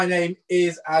name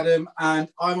is Adam, and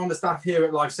I'm on the staff here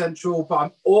at Life Central, but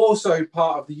I'm also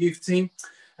part of the youth team.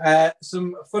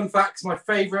 Some fun facts: my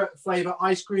favourite flavour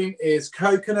ice cream is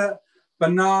coconut,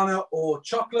 banana, or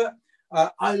chocolate.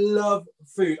 I love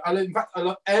food. In fact, I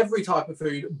love every type of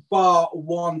food, bar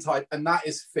one type, and that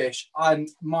is fish. And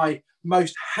my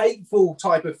most hateful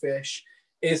type of fish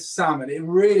is salmon. It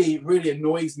really, really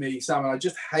annoys me, salmon. I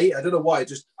just hate it. I don't know why.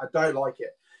 I don't like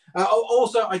it.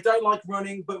 Also, I don't like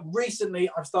running, but recently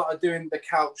I've started doing the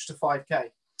couch to 5K.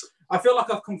 I feel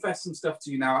like I've confessed some stuff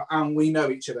to you now, and we know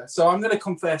each other. So I'm going to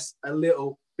confess a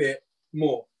little bit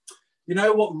more. You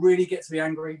know what really gets me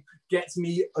angry, gets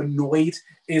me annoyed,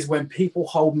 is when people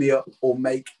hold me up or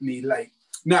make me late.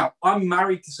 Now, I'm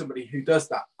married to somebody who does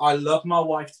that. I love my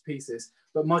wife to pieces,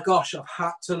 but my gosh, I've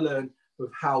had to learn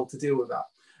with how to deal with that.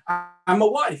 And my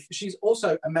wife, she's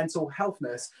also a mental health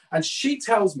nurse, and she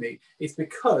tells me it's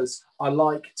because I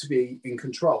like to be in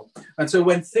control. And so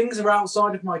when things are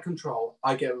outside of my control,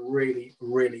 I get really,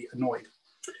 really annoyed.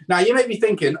 Now, you may be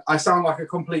thinking I sound like a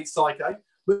complete psycho,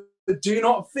 but do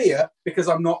not fear, because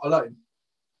I'm not alone.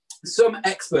 Some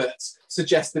experts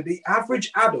suggest that the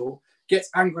average adult gets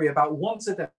angry about once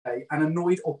a day and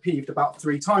annoyed or peeved about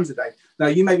 3 times a day. Now,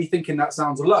 you may be thinking that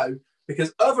sounds low,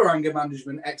 because other anger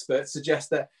management experts suggest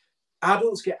that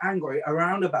adults get angry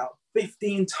around about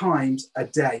 15 times a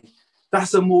day.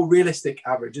 That's a more realistic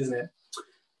average, isn't it?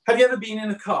 Have you ever been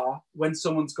in a car when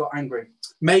someone's got angry?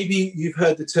 Maybe you've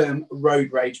heard the term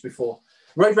road rage before.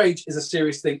 Road rage is a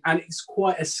serious thing, and it's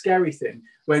quite a scary thing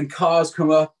when cars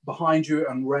come up behind you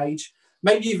and rage.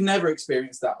 Maybe you've never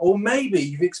experienced that, or maybe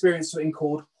you've experienced something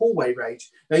called hallway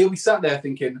rage. Now, you'll be sat there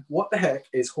thinking, what the heck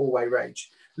is hallway rage?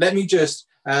 Let me just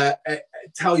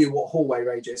tell you what hallway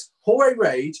rage is. Hallway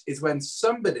rage is when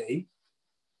somebody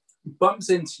bumps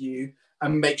into you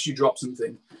and makes you drop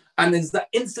something. And there's that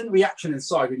instant reaction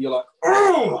inside when you're like,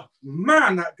 oh,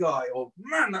 man, that guy, or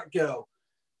man, that girl.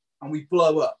 And we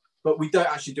blow up, but we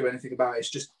don't actually do anything about it. It's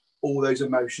just all those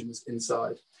emotions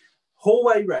inside.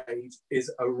 Hallway rage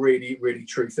is a really, really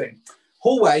true thing.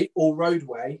 Hallway or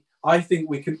roadway, I think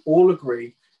we can all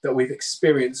agree that we've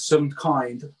experienced some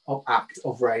kind of act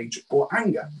of rage or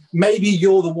anger. Maybe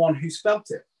you're the one who's felt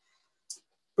it.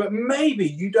 But maybe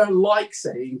you don't like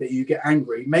saying that you get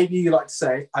angry. Maybe you like to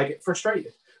say, I get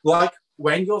frustrated. Like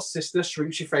when your sister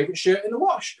shrinks your favorite shirt in the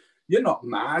wash. You're not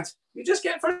mad, you just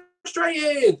get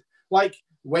frustrated. Like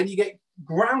when you get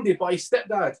grounded by your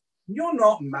stepdad. You're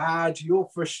not mad, you're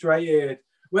frustrated.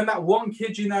 When that one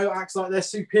kid you know acts like they're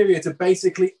superior to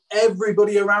basically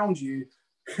everybody around you,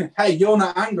 hey, you're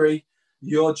not angry,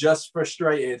 you're just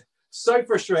frustrated. So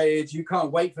frustrated, you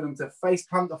can't wait for them to face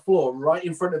plant the floor right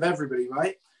in front of everybody,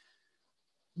 right?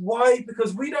 Why?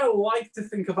 Because we don't like to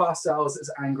think of ourselves as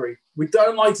angry. We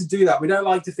don't like to do that. We don't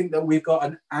like to think that we've got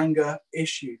an anger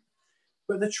issue.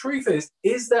 But the truth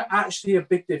is there actually a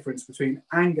big difference between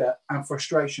anger and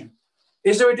frustration?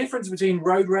 Is there a difference between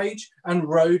road rage and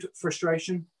road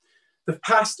frustration? The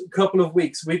past couple of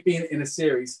weeks, we've been in a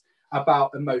series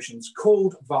about emotions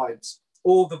called Vibes,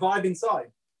 or the vibe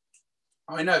inside.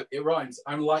 I know, it rhymes.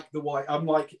 I'm like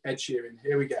Ed Sheeran.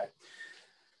 Here we go.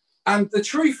 And the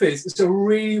truth is, it's a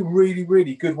really, really,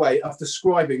 really good way of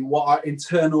describing what our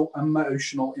internal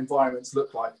emotional environments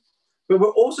look like. But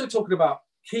we're also talking about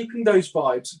keeping those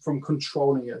vibes from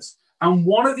controlling us. And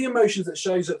one of the emotions that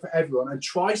shows up for everyone and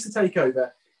tries to take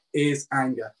over is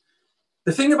anger.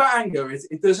 The thing about anger is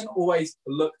it doesn't always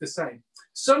look the same.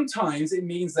 Sometimes it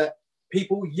means that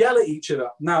people yell at each other.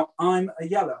 Now, I'm a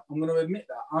yeller. I'm going to admit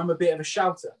that. I'm a bit of a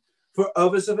shouter. For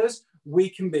others of us, we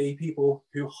can be people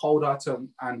who hold our tongue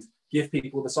and give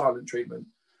people the silent treatment.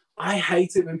 I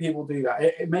hate it when people do that.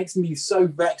 It makes me so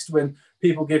vexed when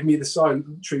people give me the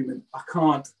silent treatment. I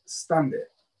can't stand it.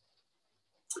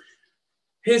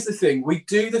 Here's the thing. We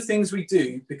do the things we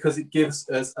do because it gives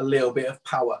us a little bit of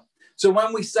power. So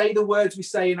when we say the words we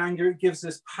say in anger, it gives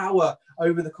us power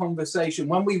over the conversation.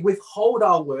 When we withhold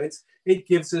our words, it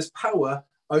gives us power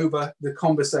over the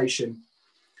conversation.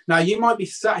 Now, you might be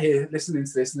sat here listening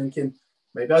to this and thinking,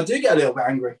 maybe I do get a little bit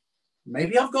angry.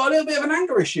 Maybe I've got a little bit of an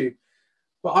anger issue.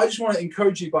 But I just want to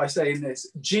encourage you by saying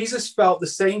this. Jesus felt the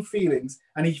same feelings,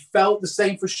 and he felt the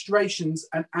same frustrations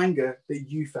and anger that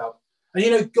you felt. And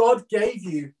you know, God gave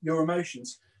you your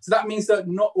emotions. So that means that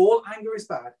not all anger is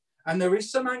bad. And there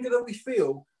is some anger that we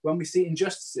feel when we see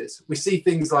injustices. We see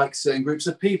things like certain groups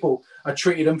of people are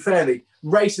treated unfairly,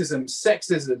 racism,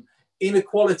 sexism,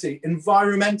 inequality,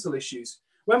 environmental issues.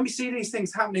 When we see these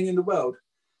things happening in the world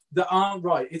that aren't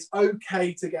right, it's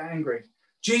okay to get angry.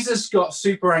 Jesus got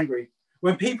super angry.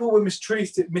 When people were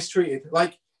mistreated,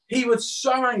 like he was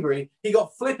so angry, he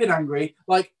got flipping angry,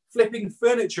 like flipping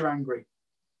furniture angry.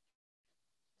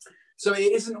 So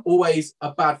it isn't always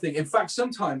a bad thing. In fact,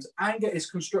 sometimes anger is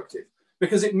constructive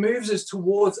because it moves us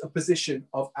towards a position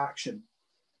of action.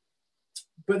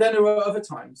 But then there are other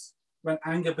times when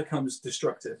anger becomes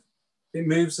destructive. It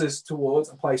moves us towards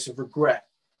a place of regret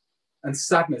and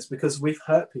sadness because we've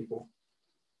hurt people.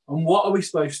 And what are we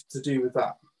supposed to do with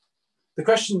that? The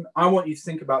question I want you to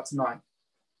think about tonight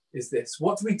is this: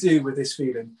 what do we do with this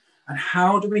feeling? And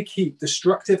how do we keep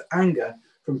destructive anger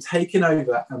from taking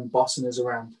over and bossing us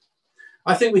around?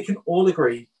 I think we can all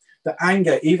agree that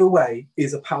anger, either way,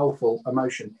 is a powerful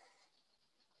emotion.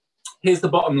 Here's the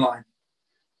bottom line.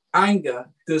 Anger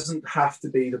doesn't have to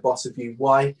be the boss of you.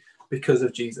 Why? Because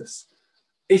of Jesus.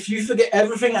 If you forget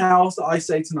everything else that I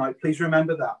say tonight, please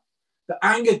remember that. That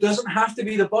anger doesn't have to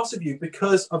be the boss of you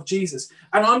because of Jesus.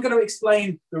 And I'm going to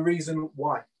explain the reason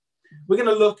why. We're going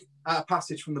to look at a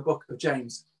passage from the book of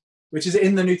James, which is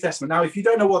in the New Testament. Now, if you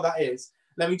don't know what that is,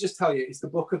 let me just tell you, it's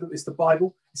the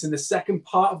Bible. It's in the second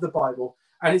part of the Bible,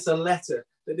 and it's a letter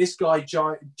that this guy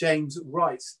James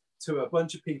writes to a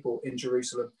bunch of people in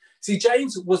Jerusalem. See,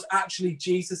 James was actually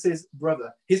Jesus's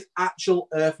brother, his actual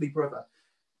earthly brother.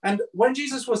 And when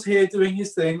Jesus was here doing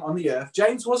his thing on the earth,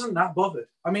 James wasn't that bothered.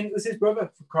 I mean, it was his brother,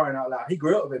 for crying out loud. He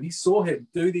grew up with him. He saw him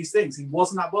do these things. He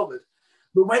wasn't that bothered.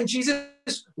 But when Jesus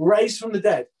raised from the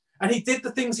dead, and he did the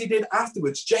things he did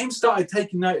afterwards, James started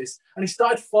taking notice and he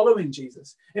started following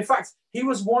Jesus. In fact, he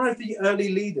was one of the early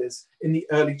leaders in the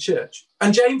early church.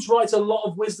 And James writes a lot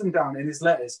of wisdom down in his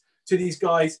letters to these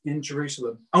guys in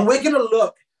Jerusalem. And we're going to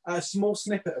look at a small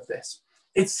snippet of this.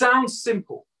 It sounds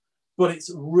simple, but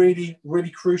it's really, really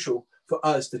crucial for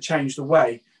us to change the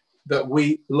way that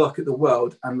we look at the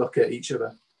world and look at each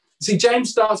other. See, James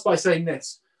starts by saying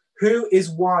this: who is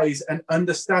wise and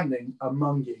understanding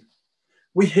among you?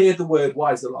 We hear the word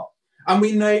wise a lot, and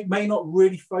we may not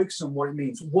really focus on what it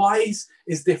means. Wise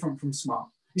is different from smart.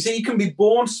 You see, you can be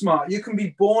born smart, you can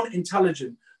be born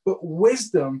intelligent, but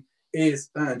wisdom is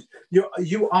earned.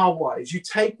 You are wise. You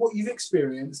take what you've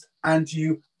experienced and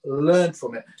you learn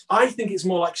from it. I think it's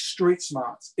more like street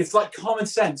smarts. It's like common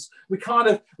sense. We kind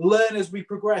of learn as we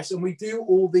progress, and we do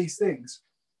all these things.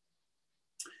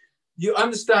 You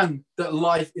understand that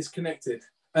life is connected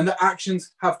and that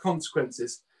actions have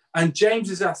consequences. And James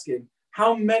is asking,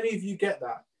 how many of you get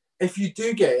that? If you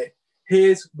do get it,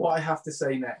 here's what I have to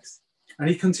say next. And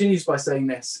he continues by saying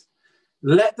this: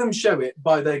 let them show it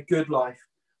by their good life,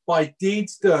 by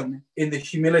deeds done in the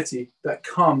humility that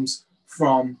comes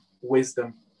from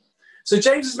wisdom. So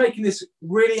James is making this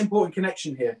really important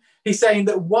connection here. He's saying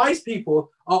that wise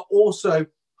people are also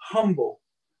humble.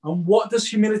 And what does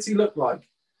humility look like?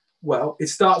 Well, it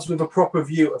starts with a proper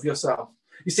view of yourself.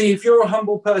 You see, if you're a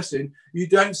humble person, you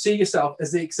don't see yourself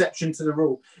as the exception to the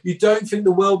rule. You don't think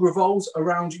the world revolves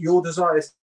around your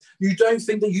desires. You don't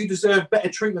think that you deserve better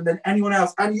treatment than anyone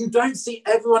else. And you don't see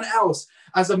everyone else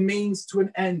as a means to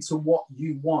an end to what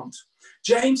you want.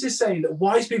 James is saying that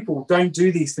wise people don't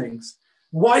do these things.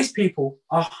 Wise people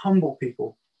are humble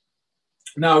people.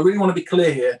 Now, I really want to be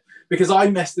clear here, because I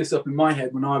messed this up in my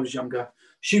head when I was younger.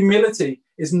 Humility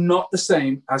is not the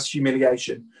same as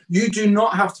humiliation. You do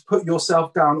not have to put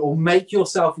yourself down or make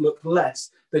yourself look less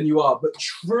than you are. But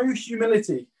true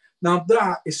humility, now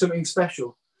that is something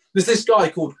special. There's this guy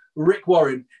called Rick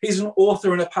Warren. He's an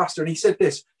author and a pastor, and he said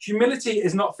this: humility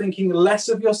is not thinking less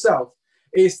of yourself,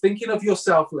 it is thinking of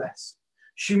yourself less.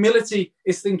 Humility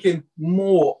is thinking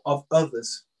more of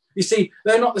others. You see,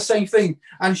 they're not the same thing.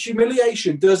 And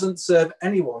humiliation doesn't serve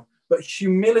anyone, but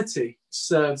humility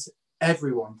serves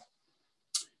everyone.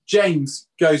 James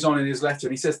goes on in his letter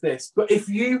and he says this: but if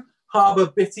you harbor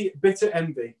bitter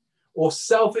envy or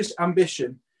selfish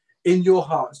ambition in your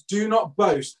hearts, do not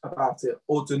boast about it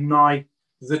or deny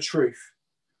the truth.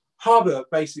 Harbor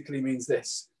basically means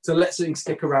this: to let something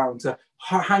stick around, to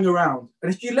hang around.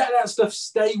 And if you let that stuff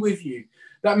stay with you,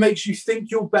 that makes you think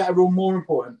you're better or more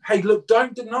important. Hey, look,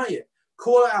 don't deny it.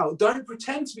 Call it out. Don't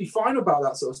pretend to be fine about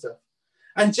that sort of stuff.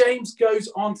 And James goes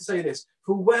on to say this: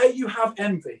 for where you have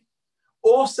envy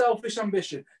or selfish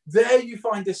ambition, there you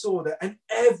find disorder and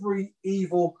every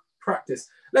evil practice.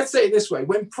 Let's say it this way: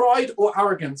 when pride or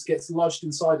arrogance gets lodged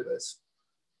inside of us,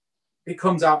 it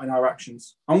comes out in our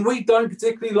actions. And we don't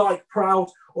particularly like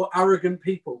proud or arrogant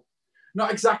people.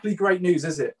 Not exactly great news,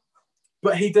 is it?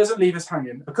 But he doesn't leave us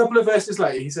hanging. A couple of verses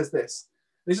later, he says this.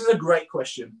 This is a great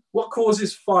question. What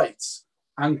causes fights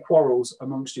and quarrels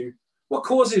amongst you? What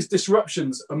causes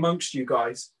disruptions amongst you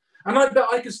guys? And I bet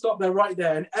I could stop there right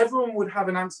there, and everyone would have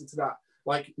an answer to that.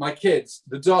 Like my kids,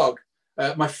 the dog,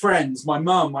 my friends, my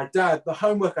mum, my dad, the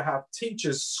homework I have,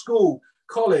 teachers, school,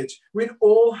 college. We'd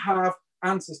all have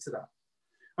answers to that.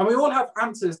 And we all have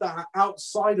answers that are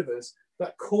outside of us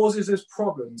that causes us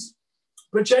problems.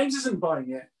 But James isn't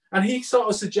buying it. And he sort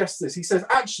of suggests this. He says,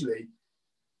 actually,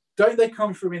 don't they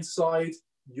come from inside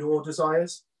your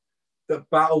desires that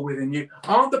battle within you?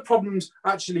 Aren't the problems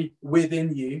actually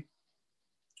within you?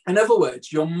 In other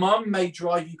words, your mum may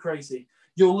drive you crazy.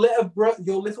 Your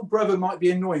little brother might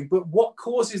be annoying, but what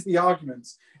causes the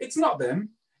arguments? It's not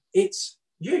them, it's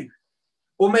you.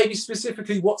 Or maybe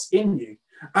specifically what's in you.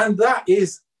 And that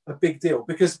is a big deal,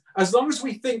 because as long as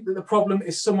we think that the problem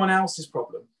is someone else's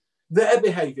problem, their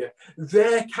behavior,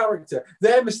 their character,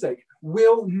 their mistake,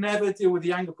 we'll never deal with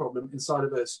the anger problem inside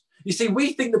of us. You see,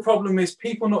 we think the problem is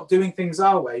people not doing things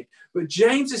our way, but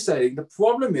James is saying the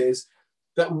problem is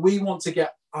that we want to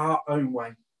get our own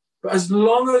way. But as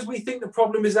long as we think the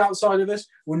problem is outside of us,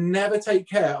 we'll never take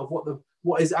care of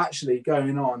what is actually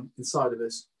going on inside of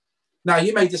us. Now,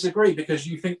 you may disagree because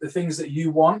you think the things that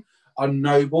you want are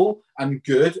noble and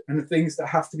good, and the things that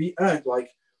have to be earned,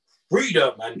 like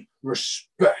freedom and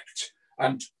respect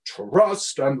and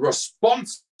trust and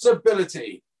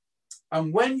responsibility.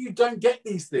 And when you don't get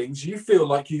these things, you feel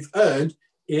like you've earned,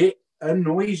 it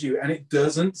annoys you and it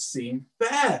doesn't seem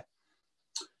fair.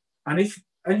 And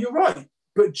you're right,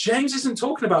 but James isn't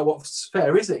talking about what's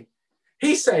fair, is he?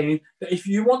 He's saying that if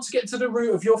you want to get to the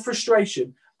root of your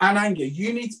frustration and anger,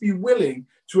 you need to be willing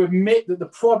to admit that the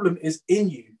problem is in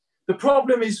you. The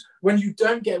problem is when you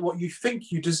don't get what you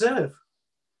think you deserve.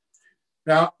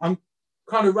 Now, I'm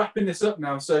kind of wrapping this up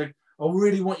now, so I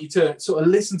really want you to sort of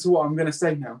listen to what I'm going to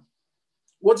say now.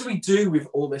 What do we do with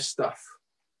all this stuff?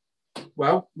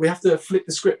 Well, we have to flip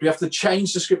the script. We have to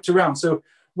change the script around. So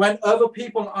when other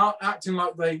people aren't acting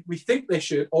like we think they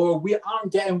should, or we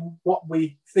aren't getting what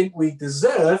we think we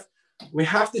deserve, we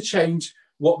have to change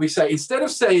what we say. Instead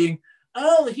of saying,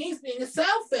 oh, he's being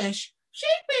selfish, she's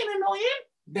being annoying,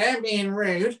 they're being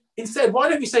rude. Instead, why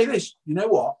don't we say this? You know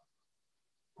what?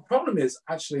 The problem is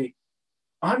actually,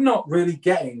 I'm not really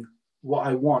getting what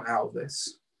I want out of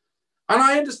this. And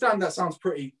I understand that sounds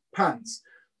pretty pants,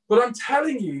 but I'm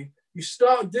telling you, you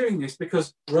start doing this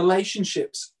because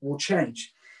relationships will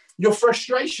change. Your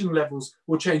frustration levels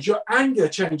will change. Your anger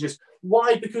changes.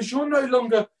 Why? Because you're no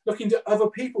longer looking to other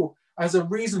people as a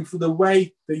reason for the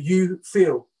way that you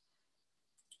feel.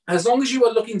 As long as you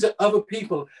are looking to other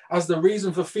people as the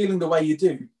reason for feeling the way you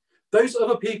do, those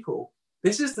other people,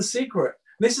 this is the secret.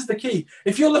 This is the key.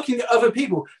 If you're looking at other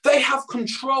people, they have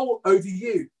control over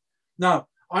you. Now,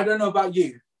 I don't know about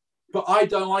you, but I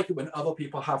don't like it when other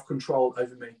people have control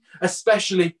over me,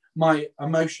 especially my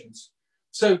emotions.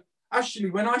 So actually,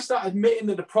 when I start admitting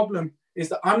that the problem is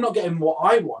that I'm not getting what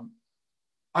I want,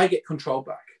 I get control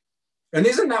back. And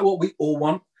isn't that what we all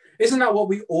want? Isn't that what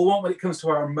we all want when it comes to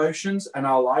our emotions and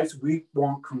our lives? We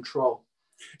want control.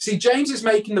 See, James is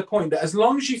making the point that as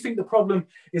long as you think the problem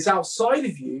is outside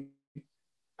of you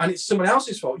and it's someone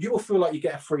else's fault, you will feel like you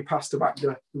get a free pass to act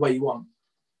the way you want.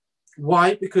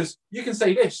 Why? Because you can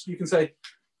say this. You can say,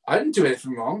 I didn't do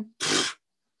anything wrong.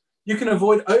 You can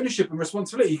avoid ownership and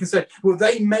responsibility. You can say, well,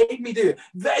 they made me do it.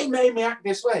 They made me act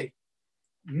this way.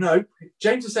 No,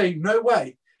 James is saying, no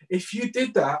way. If you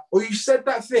did that, or you said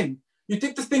that thing, you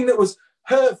did the thing that was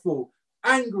hurtful,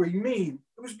 angry, mean,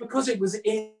 it was because it was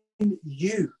in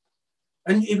you.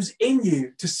 And it was in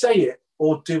you to say it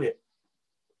or do it.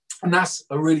 And that's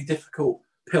a really difficult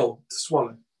pill to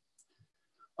swallow.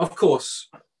 Of course,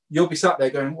 you'll be sat there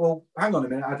going, well, hang on a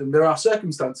minute, Adam, there are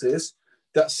circumstances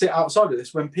that sit outside of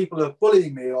this when people are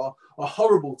bullying me or are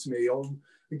horrible to me or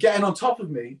getting on top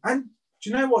of me. And do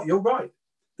you know what? You're right.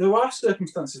 There are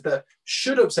circumstances that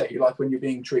should upset you, like when you're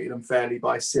being treated unfairly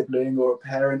by a sibling or a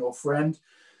parent or friend.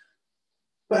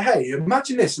 But hey,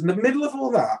 imagine this, in the middle of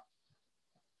all that,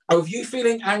 of you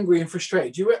feeling angry and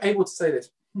frustrated, you were able to say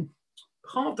this,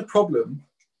 part of the problem,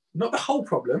 not the whole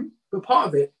problem, but part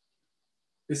of it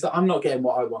is that I'm not getting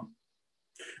what I want.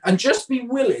 And just be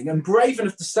willing and brave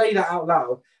enough to say that out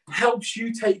loud helps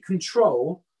you take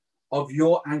control of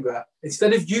your anger.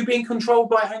 Instead of you being controlled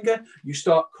by anger, you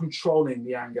start controlling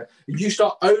the anger. You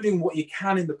start owning what you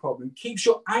can in the problem. It keeps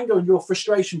your anger and your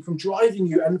frustration from driving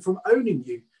you and from owning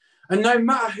you. And no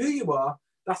matter who you are,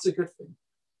 that's a good thing.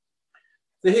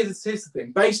 So here's the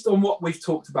thing. Based on what we've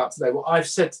talked about today, what I've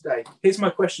said today, here's my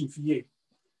question for you.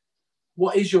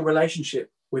 What is your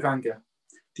relationship with anger?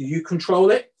 Do you control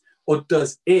it, or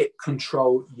does it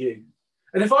control you?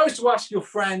 And if I was to ask your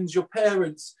friends, your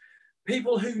parents,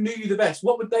 people who knew you the best,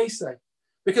 what would they say?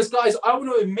 Because guys, I want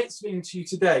to admit something to you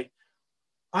today.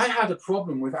 I had a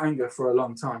problem with anger for a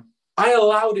long time. I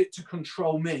allowed it to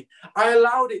control me. I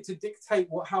allowed it to dictate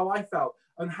how I felt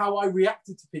and how I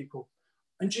reacted to people.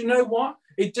 And you know what?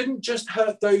 It didn't just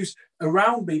hurt those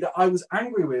around me that I was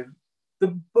angry with.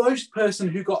 The most person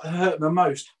who got hurt the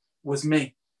most was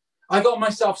me. I got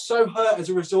myself so hurt as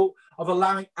a result of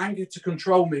allowing anger to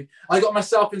control me. I got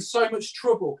myself in so much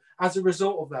trouble as a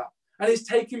result of that. And it's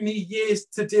taken me years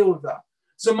to deal with that.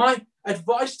 So my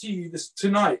advice to you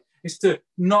tonight is to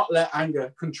not let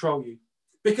anger control you.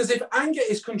 Because if anger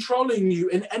is controlling you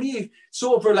in any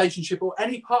sort of relationship or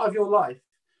any part of your life,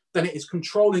 then it is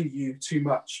controlling you too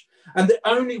much. And the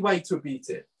only way to beat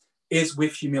it is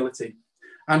with humility.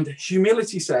 And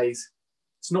humility says,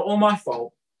 it's not all my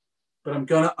fault, but I'm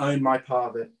going to own my part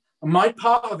of it. And my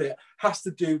part of it has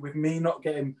to do with me not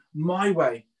getting my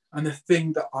way and the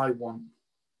thing that I want.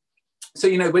 So,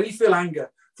 when you feel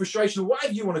anger, frustration,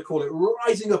 whatever you want to call it,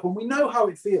 rising up, and we know how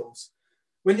it feels.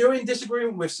 When you're in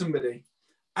disagreement with somebody,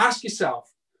 ask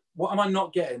yourself, what am I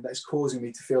not getting that is causing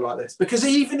me to feel like this? Because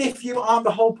even if you aren't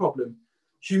the whole problem,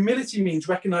 humility means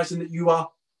recognizing that you are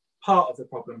part of the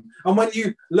problem. And when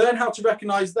you learn how to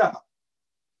recognize that,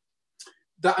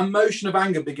 that emotion of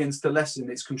anger begins to lessen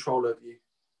its control over you.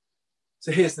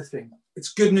 So here's the thing.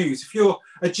 It's good news. If you're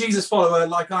a Jesus follower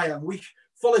like I am, we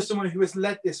follow someone who is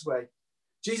led this way.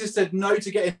 Jesus said no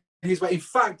to get in his way. In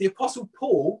fact, the Apostle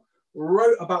Paul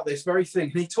wrote about this very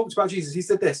thing. And he talked about Jesus. He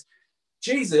said this,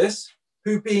 Jesus,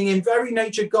 who being in very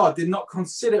nature God, did not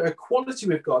consider equality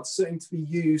with God something to be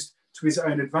used to his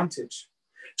own advantage.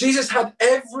 Jesus had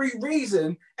every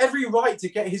reason, every right to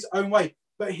get his own way,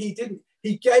 but he didn't.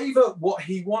 He gave up what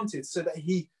he wanted so that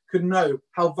he could know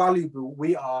how valuable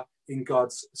we are in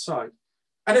God's sight.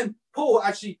 And then Paul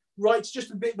actually writes just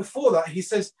a bit before that. He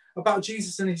says about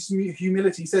Jesus and his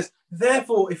humility. He says,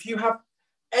 therefore, if you have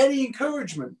any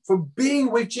encouragement from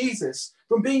being with Jesus,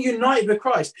 from being united with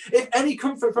Christ, if any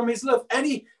comfort from his love,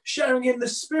 any sharing in the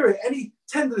Spirit, any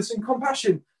tenderness and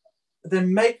compassion,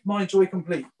 then make my joy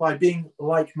complete by being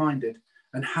like-minded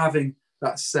and having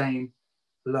that same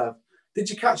love. Did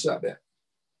you catch that bit?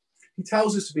 He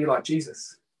tells us to be like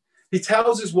Jesus. He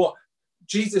tells us what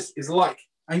Jesus is like.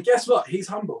 And guess what? He's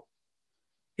humble.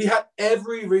 He had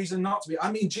every reason not to be.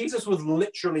 I mean, Jesus was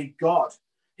literally God.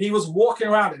 He was walking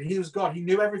around and he was God. He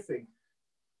knew everything.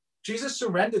 Jesus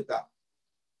surrendered that.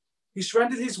 He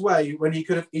surrendered his way when he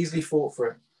could have easily fought for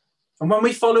it. And when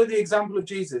we follow the example of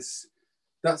Jesus,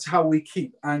 that's how we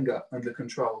keep anger under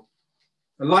control.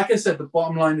 And like I said, the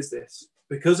bottom line is this.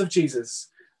 Because of Jesus,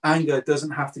 anger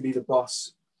doesn't have to be the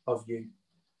boss of you.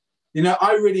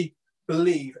 I really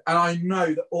believe, and I know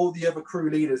that all the other crew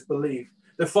leaders believe,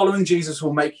 that following Jesus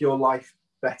will make your life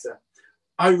better.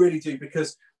 I really do,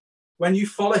 because when you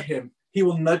follow him, he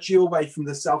will nudge you away from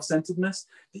the self-centeredness,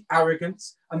 the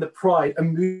arrogance, and the pride,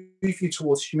 and move you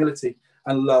towards humility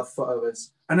and love for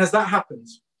others. And as that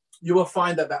happens, you will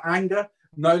find that the anger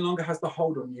no longer has the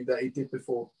hold on you that it did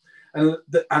before.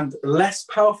 And less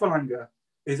powerful anger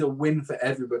is a win for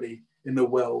everybody in the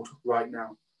world right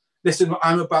now. Listen,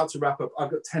 I'm about to wrap up.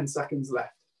 I've got 10 seconds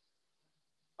left.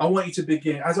 I want you to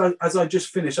begin, as I just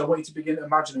finished, I want you to begin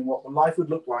imagining what life would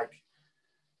look like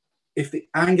if the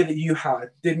anger that you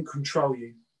had didn't control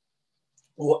you,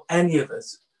 or any of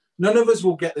us. None of us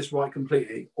will get this right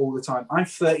completely all the time. I'm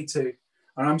 32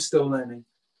 and I'm still learning.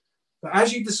 But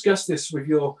as you discuss this with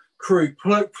your crew,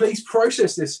 please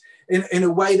process this in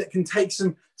a way that can take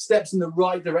some steps in the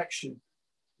right direction.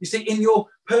 You see, in your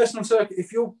personal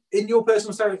if you're in your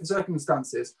personal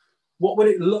circumstances, what would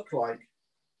it look like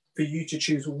for you to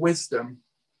choose wisdom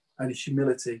and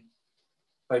humility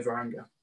over anger?